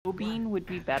Bean would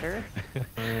be better.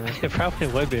 It probably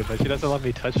would be, but she doesn't let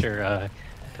me touch her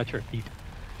feet.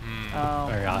 Oh,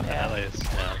 Or yeah. at least,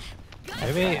 yeah.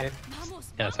 Maybe,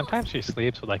 yeah, sometimes she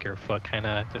sleeps with like her foot kind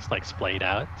of just like splayed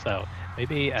out, so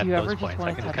maybe at Do you those ever just points I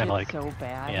want can to just touch kind it of like, so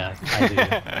bad? yeah,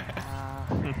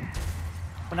 I do.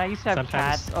 When I used to have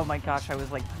Sometimes- cats, oh my gosh, I was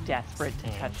like desperate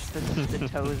to touch the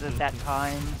toes at that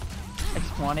time. I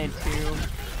just wanted to.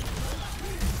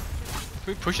 Can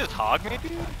we push this hog maybe?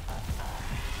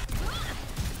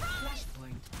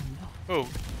 Oh,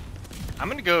 I'm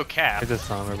gonna go cap. It's a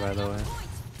Somber, by the way.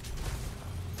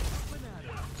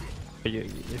 But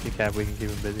if you cap, we can keep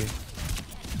him busy.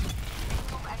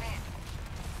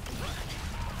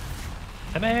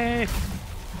 Hey!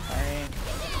 Alright.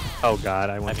 Oh god,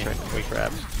 I went I mean, straight into the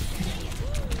trap.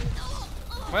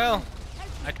 Well,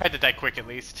 I tried to die quick at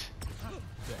least.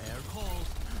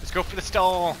 Let's go for the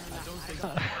stall.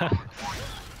 Out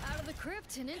of the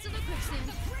crypt and into the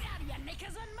quicksand.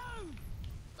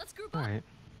 Let's group up. Alright.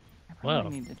 I probably Well,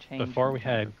 need to change before we the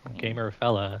had name. gamer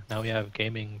fella, now we have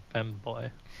gaming femboy.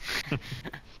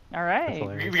 Alright.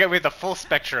 hilarious. We got the full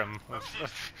spectrum of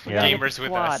Yeah. gamers with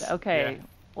Squad. us. Okay, Yeah.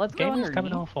 let's go Gamers come in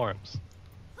underneath. all forms.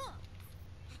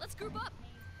 Let's group up.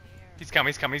 He's coming.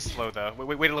 He's coming. He's slow though.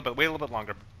 Wait a little bit. Wait a little bit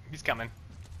longer. He's coming.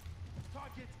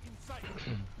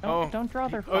 Don't draw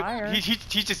their fire. He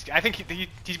just. I think we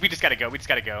just gotta go. We just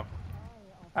gotta go.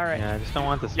 Alright. Yeah, I just don't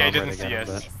want the Yeah, he Somber doesn't to get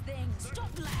see him, us.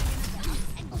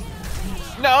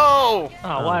 but... No!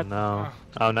 Oh, what? no.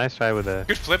 Oh, nice try with the...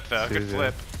 Good flip though. Good Suzu.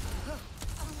 flip.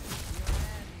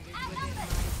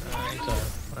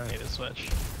 I need to switch.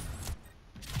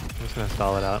 I'm just gonna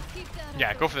stall it out.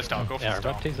 Yeah, go for the stall. Go for Yeah, the our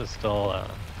stall. Baptiste is still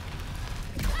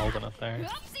holding up there.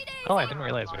 Oh, I didn't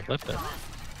realize we flipped it.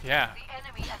 Yeah.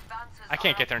 I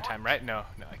can't get there in time, right? No,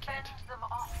 I can't.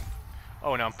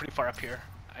 Oh no, I'm pretty far up here.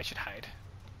 I should hide.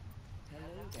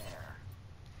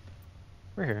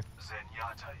 We're here.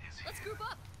 Let's group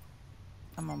up.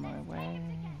 I'm on my way.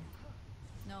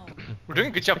 No. We're doing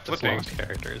a good job The flipping. slowest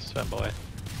characters, femboy.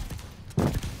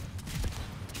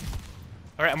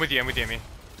 Alright, I'm with you, Amy.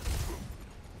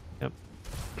 Yep.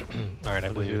 Alright, I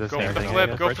We'll believe. do the Go for the same thing, flip, I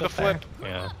guess. go for the flip.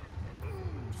 Yeah.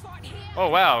 Oh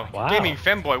wow. Wow. Gaming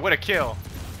femboy, what a kill.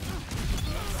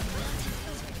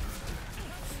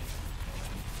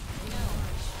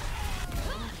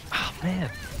 Oh man,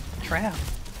 trap.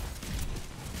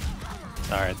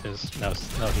 Alright, there's no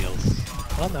heals.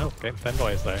 Well, no, okay,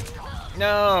 femboy is there.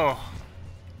 No.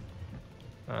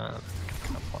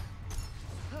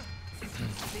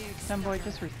 Femboy,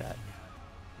 just reset.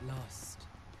 Lost.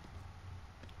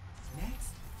 Next,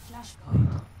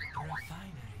 flashpoint.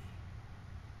 Refinery.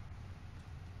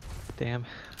 Damn.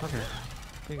 Okay.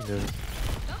 We can do this.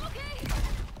 Okay.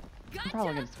 I'm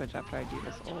probably gonna switch after I do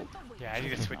this ult. Yeah, I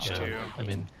need to switch Yeah, too. I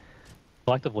mean,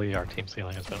 collectively our team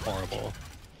ceiling has been horrible.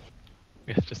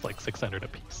 We have just like 600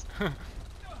 apiece.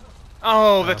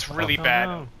 Oh, that's really Oh, bad.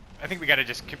 no. I think we gotta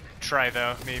just try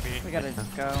though, maybe. We gotta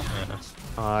just go. Yeah.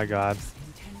 Oh god.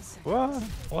 What?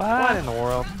 What? What in the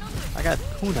world? I got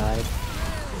kunai'd.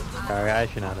 Sorry, I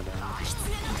should not have done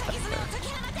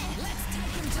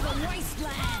To the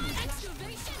wasteland.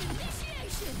 Excavation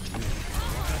initiation.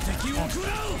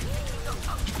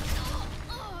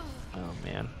 Oh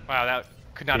man. Wow, that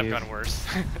could not have Jeez. gone worse.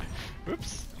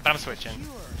 Oops. But I'm switching.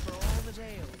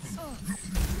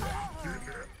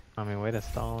 I mean, way to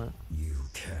stall it. You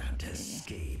can't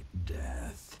escape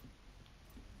death.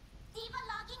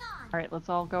 Alright, let's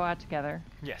all go out together.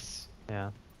 Yes.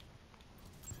 Yeah.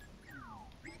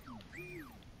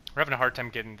 We're having a hard time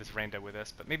getting this rando with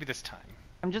us, but maybe this time.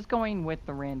 I'm just going with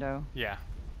the rando. Yeah.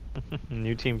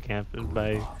 New team camp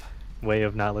by way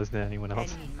of not listening to anyone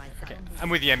else. Okay, I'm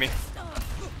with you, Emmy.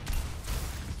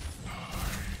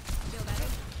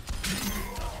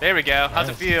 There we go. How's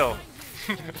it feel?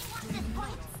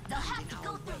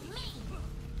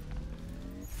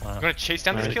 Wow. You want to chase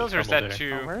down these Alright, kills, or is fumble that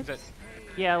there. too? Over? Is that...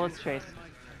 Yeah, let's chase.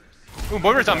 Ooh,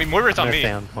 Moira's on me. Moira's I'm on gonna me.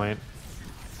 stay on point.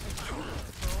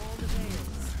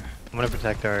 I'm gonna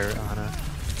protect our Ana.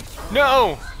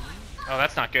 No! Oh,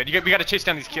 that's not good. We gotta chase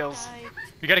down these kills.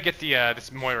 We gotta get the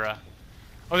this Moira.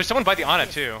 Oh, there's someone by the Ana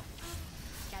too.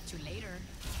 Catch you later.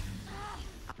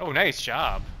 Oh, nice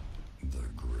job. The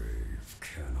grave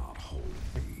cannot hold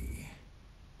me.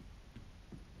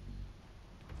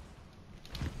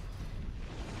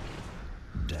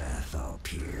 Death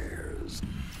appears.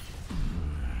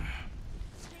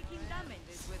 Taking damage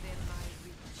is within my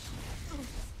reach.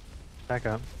 Back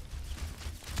up.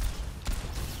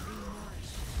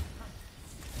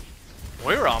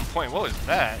 Moira on point. What was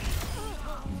that?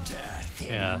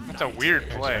 Yeah. That's a weird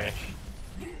play.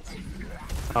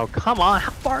 Oh, come on.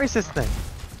 How far is this thing?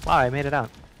 Wow, I made it out.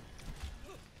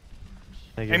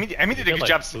 Thank you. Emmy did a You, good like,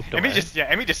 job. moved Emmy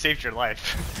away. just saved your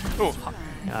life. Ooh.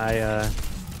 I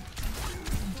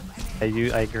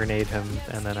grenade him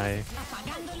and then I.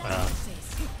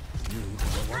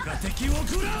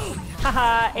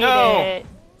 Haha, ate No. it.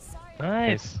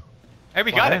 Nice. Hey,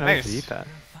 we Wow, I got it. didn't know you could Nice. eat that.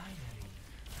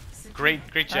 Great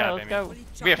Alright, job, let's Emmy. go.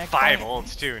 We have Next 5 fight.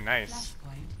 ults too. Nice.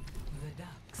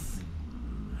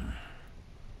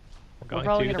 We're We're going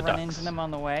probably to gonna the run ducks. into them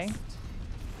on the way.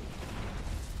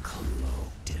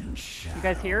 Cloaked in shadow. You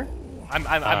guys here? I'm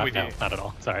with no, you. not at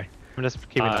all. Sorry. I'm just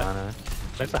keeping it on a.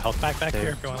 There's a health pack back There.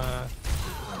 here if you wanna.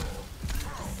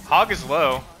 Hog is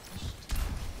low.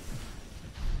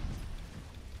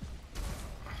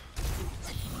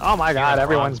 Oh my god,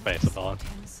 everyone's. space at all.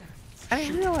 I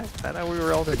didn't realize that we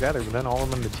were all together, but then all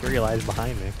of them materialized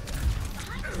behind me.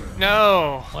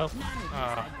 No. Well,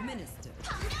 Uh, oh man.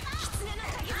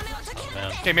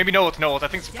 okay, maybe no ult. I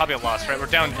think it's probably a loss, right? We're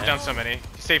down so many.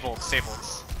 Save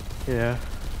ults. Yeah.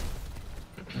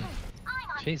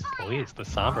 Jeez Louise, the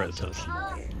Sombra is just.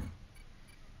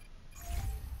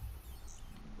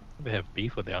 They have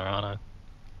beef with the Arana.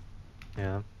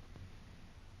 Yeah.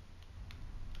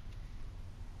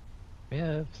 We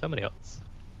have so many else.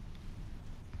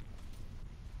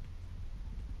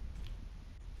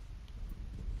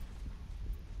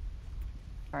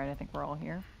 Alright, I think we're all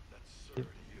here.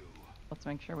 Let's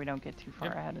make sure we don't get too far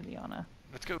Yep. ahead of the Ana.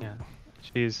 Let's go. Yeah.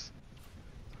 She's.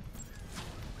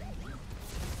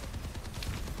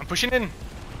 I'm pushing in.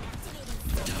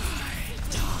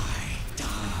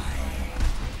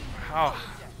 Oh,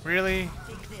 really?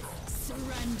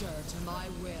 Surrender to my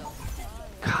will.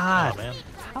 God, Oh man.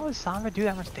 how does Sombra do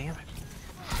that much damage?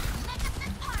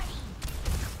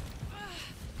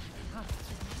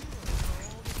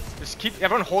 Just keep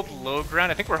everyone hold low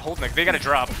ground. I think we're holding it. They gotta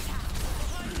drop.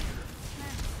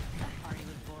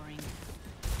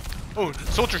 Oh,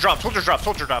 soldier dropped. Oh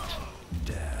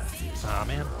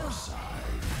man.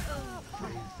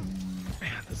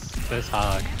 Man, this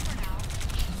hog.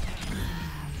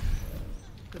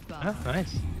 Goodbye. Oh,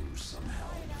 nice.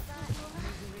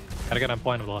 Gotta get on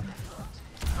point of block.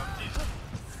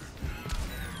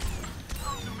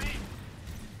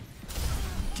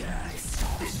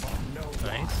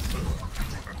 Nice.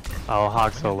 Oh,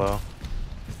 Hog so low.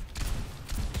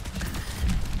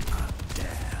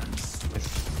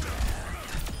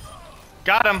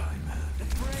 Got him.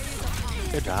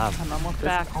 Good job. I'm almost Good-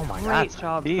 back. oh my Great God,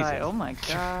 job, Jesus. Kai. Oh my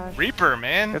gosh. Reaper,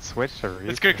 man. Good switch to Reaper.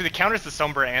 It's good because it counters the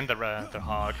Sombra and the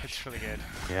hog. It's really good.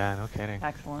 Yeah, no kidding.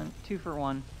 Excellent. 2 for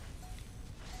 1.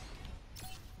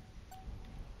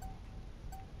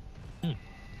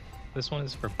 This one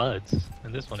is for buds,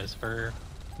 and this one is for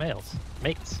males.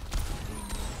 Mates.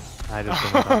 I just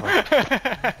didn't know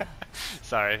that.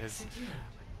 Sorry.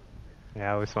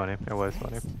 Yeah, it was funny. It was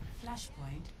funny.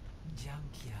 Flashpoint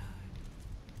junkyard.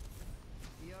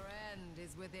 Your end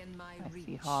is within my I reach.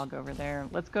 see Hog over there.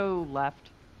 Let's go left.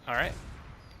 All right.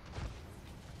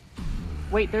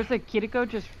 Wait, there's a Kiriko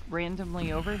just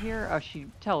randomly over here? Oh, she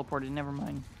teleported. Never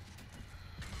mind.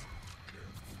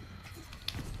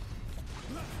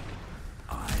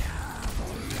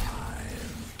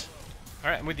 All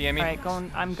right. I'm with the Emmy. Alright,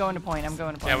 I'm going to point. I'm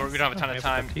going to point. Yeah, we don't have a ton We of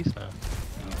have time. Baptiste now.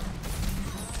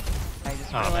 I just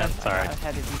Oh, man, realized I sorry. got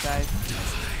ahead of you guys.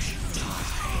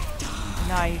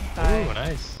 Nice, guys. Ooh,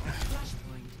 nice.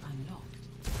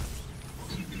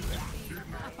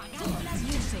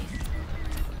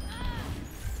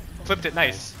 Flipped it.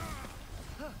 Nice.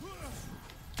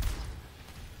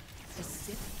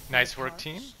 Nice work,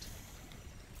 team.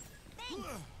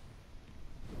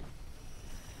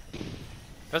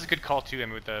 That was a good call too,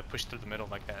 Emmy, with the push through the middle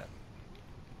like that.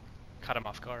 Caught him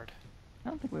off guard. I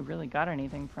don't think we really got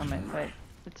anything from it, but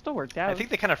it still worked out. I think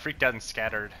they kind of freaked out and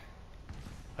scattered.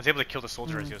 I was able to kill the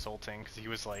soldier as he was ulting because he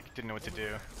was like didn't know what to do.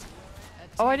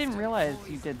 Oh, I didn't realize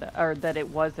you did that, or that it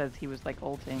was as he was like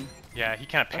ulting. Yeah, he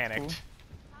kind of That's panicked.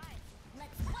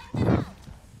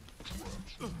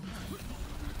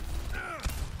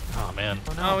 Oh man.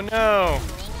 Oh no!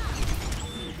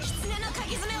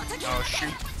 Oh shoot!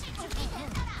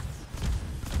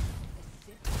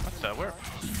 What the? Where?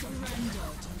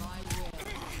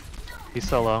 He's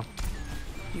so low.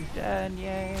 He's dead,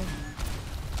 yay.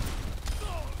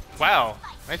 Wow!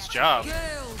 Nice job.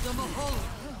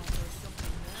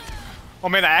 Oh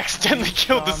man, I accidentally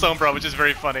killed the Sombra, which is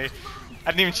very funny.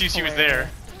 I didn't even choose she was there.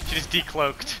 She just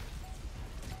decloaked.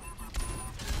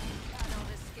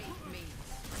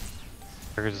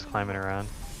 Burger's just climbing around.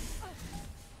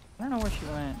 I don't know where she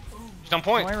went. She's on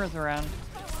point. Moira's around.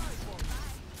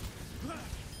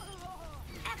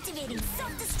 Activating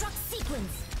self-destruct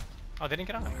sequence. Oh, they didn't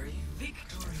get on.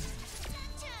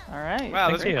 All right. Wow,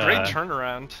 that's a Think great they,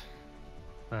 turnaround.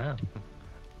 Wow.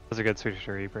 was a good switch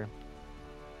to Reaper.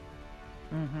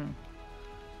 Mm-hmm.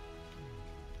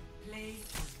 Play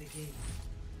of the game.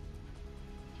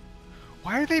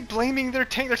 Why are they blaming their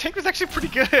tank? Their tank was actually pretty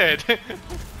good.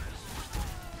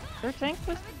 Their tank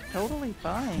was totally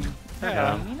fine. They're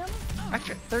Yeah. blaming them? I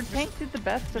fe- Their tank did the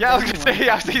best of yeah, I was gonna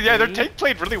everyone, say, yeah, their technically. tank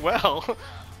played really well.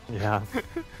 Yeah.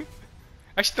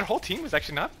 Actually, their whole team was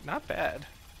actually not bad.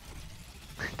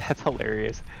 That's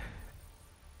hilarious.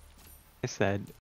 I said,